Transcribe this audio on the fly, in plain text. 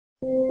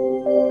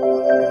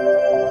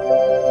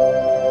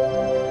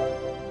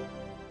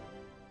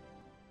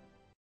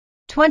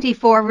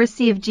24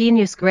 received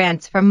Genius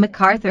Grants from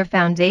MacArthur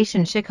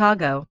Foundation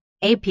Chicago,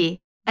 AP.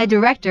 A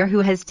director who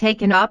has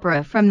taken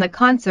opera from the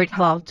concert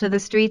hall to the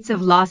streets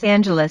of Los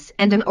Angeles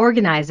and an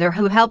organizer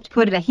who helped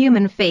put a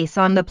human face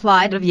on the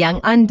plight of young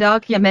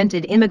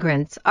undocumented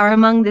immigrants are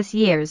among this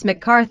year's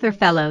MacArthur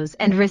Fellows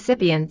and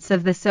recipients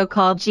of the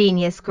so-called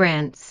Genius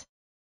Grants.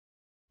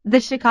 The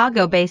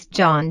Chicago-based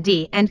John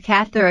D. and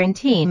Catherine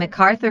T.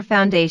 MacArthur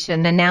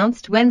Foundation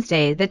announced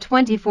Wednesday the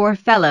 24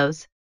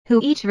 fellows, who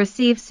each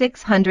receive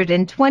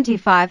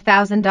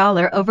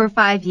 $625,000 over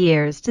 5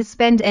 years to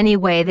spend any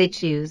way they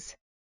choose.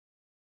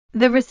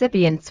 The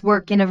recipients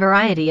work in a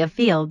variety of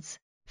fields,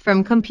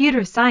 from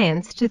computer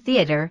science to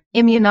theater,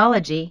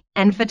 immunology,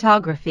 and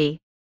photography.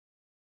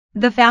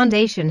 The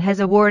foundation has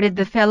awarded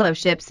the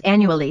fellowships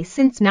annually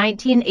since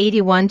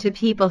 1981 to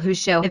people who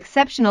show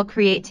exceptional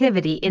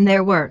creativity in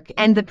their work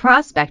and the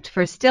prospect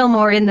for still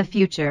more in the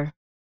future.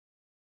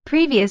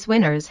 Previous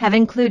winners have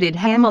included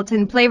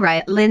Hamilton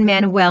playwright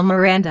Lin-Manuel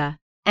Miranda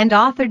and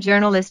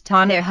author-journalist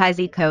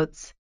Ta-Nehisi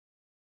Coates.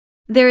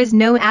 There is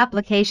no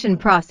application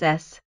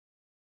process.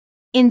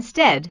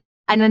 Instead,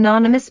 an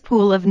anonymous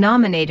pool of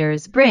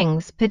nominators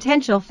brings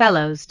potential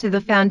fellows to the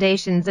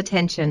foundation's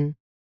attention.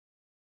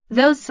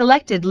 Those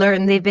selected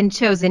learn they've been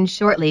chosen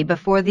shortly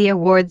before the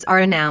awards are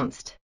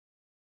announced.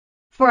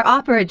 For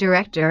opera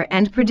director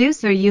and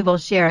producer Yuval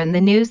Sharon, the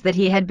news that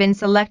he had been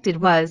selected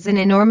was an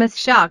enormous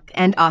shock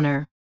and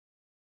honor.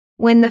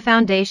 When the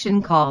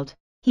foundation called,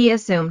 he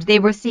assumed they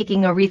were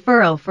seeking a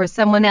referral for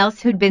someone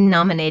else who'd been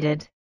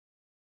nominated.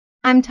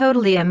 "I'm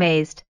totally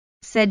amazed,"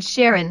 said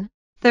Sharon,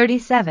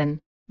 37,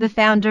 the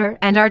founder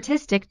and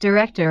artistic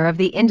director of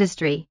the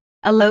industry,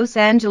 a Los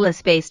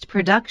Angeles-based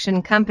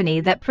production company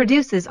that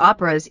produces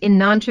operas in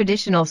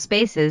non-traditional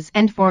spaces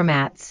and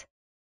formats.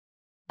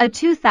 A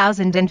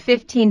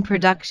 2015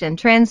 production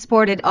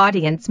transported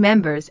audience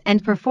members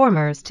and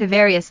performers to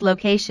various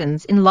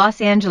locations in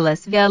Los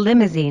Angeles via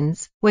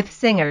limousines, with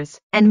singers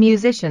and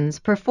musicians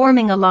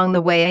performing along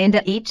the way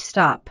into each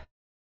stop.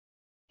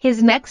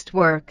 His next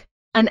work,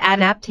 an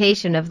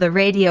adaptation of the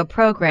radio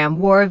program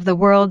War of the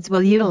Worlds,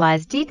 will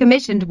utilize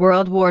decommissioned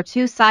World War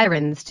II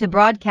sirens to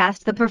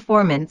broadcast the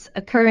performance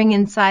occurring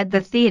inside the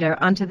theater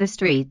onto the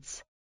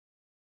streets.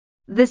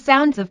 The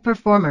sounds of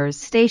performers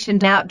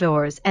stationed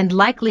outdoors and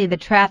likely the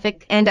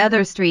traffic and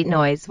other street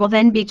noise will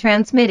then be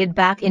transmitted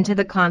back into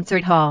the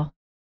concert hall.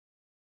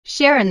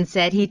 Sharon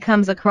said he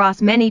comes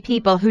across many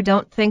people who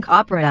don't think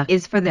opera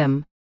is for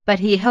them, but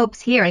he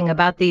hopes hearing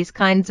about these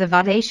kinds of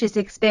audacious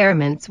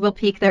experiments will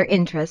pique their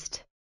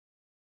interest.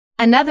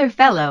 Another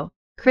fellow,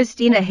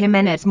 Cristina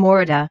Jimenez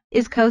Morita,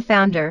 is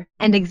co-founder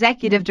and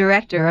executive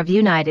director of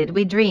United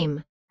We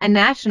Dream, a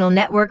national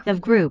network of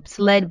groups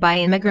led by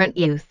immigrant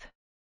youth.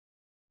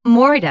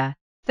 Morita,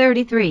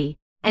 33,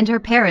 and her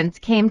parents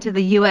came to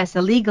the U.S.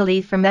 illegally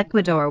from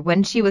Ecuador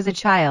when she was a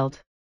child.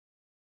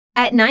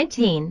 At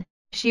 19,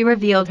 she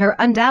revealed her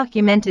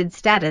undocumented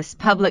status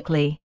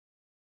publicly.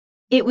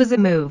 It was a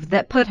move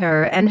that put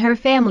her and her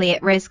family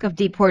at risk of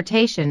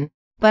deportation,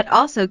 but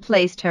also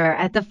placed her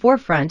at the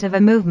forefront of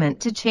a movement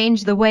to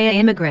change the way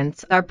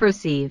immigrants are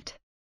perceived.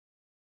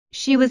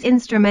 She was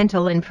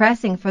instrumental in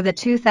pressing for the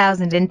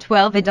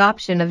 2012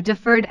 adoption of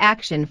Deferred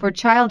Action for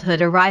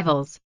Childhood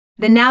Arrivals,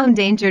 the now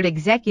endangered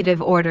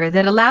executive order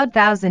that allowed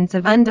thousands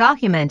of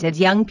undocumented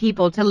young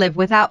people to live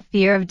without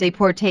fear of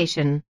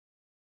deportation.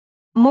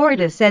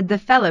 Morita said the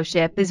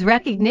fellowship is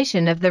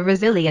recognition of the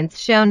resilience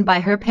shown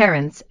by her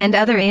parents and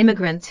other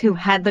immigrants who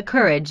had the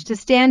courage to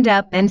stand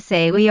up and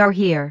say, "We are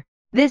here.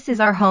 This is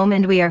our home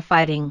and we are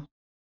fighting."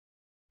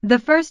 The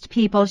first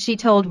people she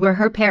told were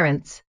her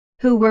parents,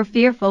 who were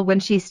fearful when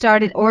she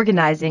started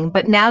organizing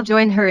but now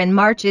join her in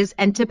marches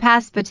and to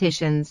pass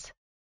petitions.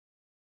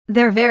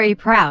 "They're very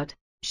proud,"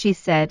 she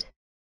said.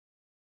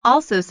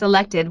 Also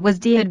selected was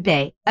Diad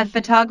Bay, a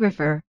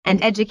photographer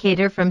and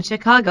educator from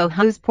Chicago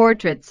whose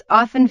portraits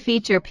often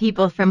feature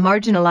people from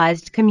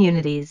marginalized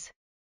communities.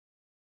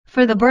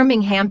 For the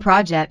Birmingham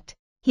Project,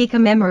 he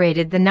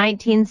commemorated the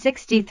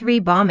 1963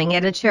 bombing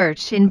at a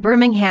church in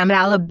Birmingham,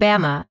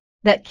 Alabama,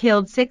 that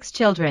killed 6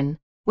 children,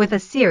 with a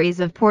series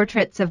of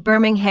portraits of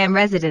Birmingham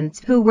residents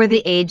who were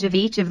the age of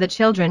each of the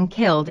children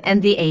killed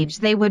and the age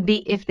they would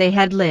be if they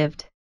had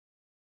lived.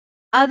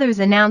 Others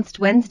announced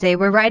Wednesday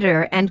were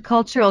writer and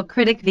cultural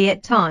critic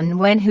Viet Thanh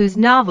Nguyen, whose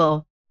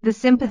novel, The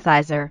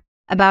Sympathizer,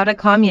 about a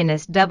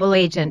communist double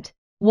agent,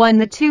 won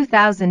the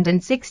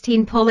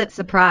 2016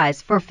 Pulitzer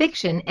Prize for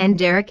Fiction, and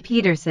Derek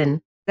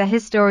Peterson, the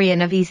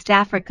historian of East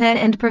Africa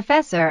and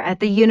professor at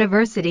the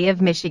University of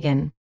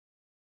Michigan.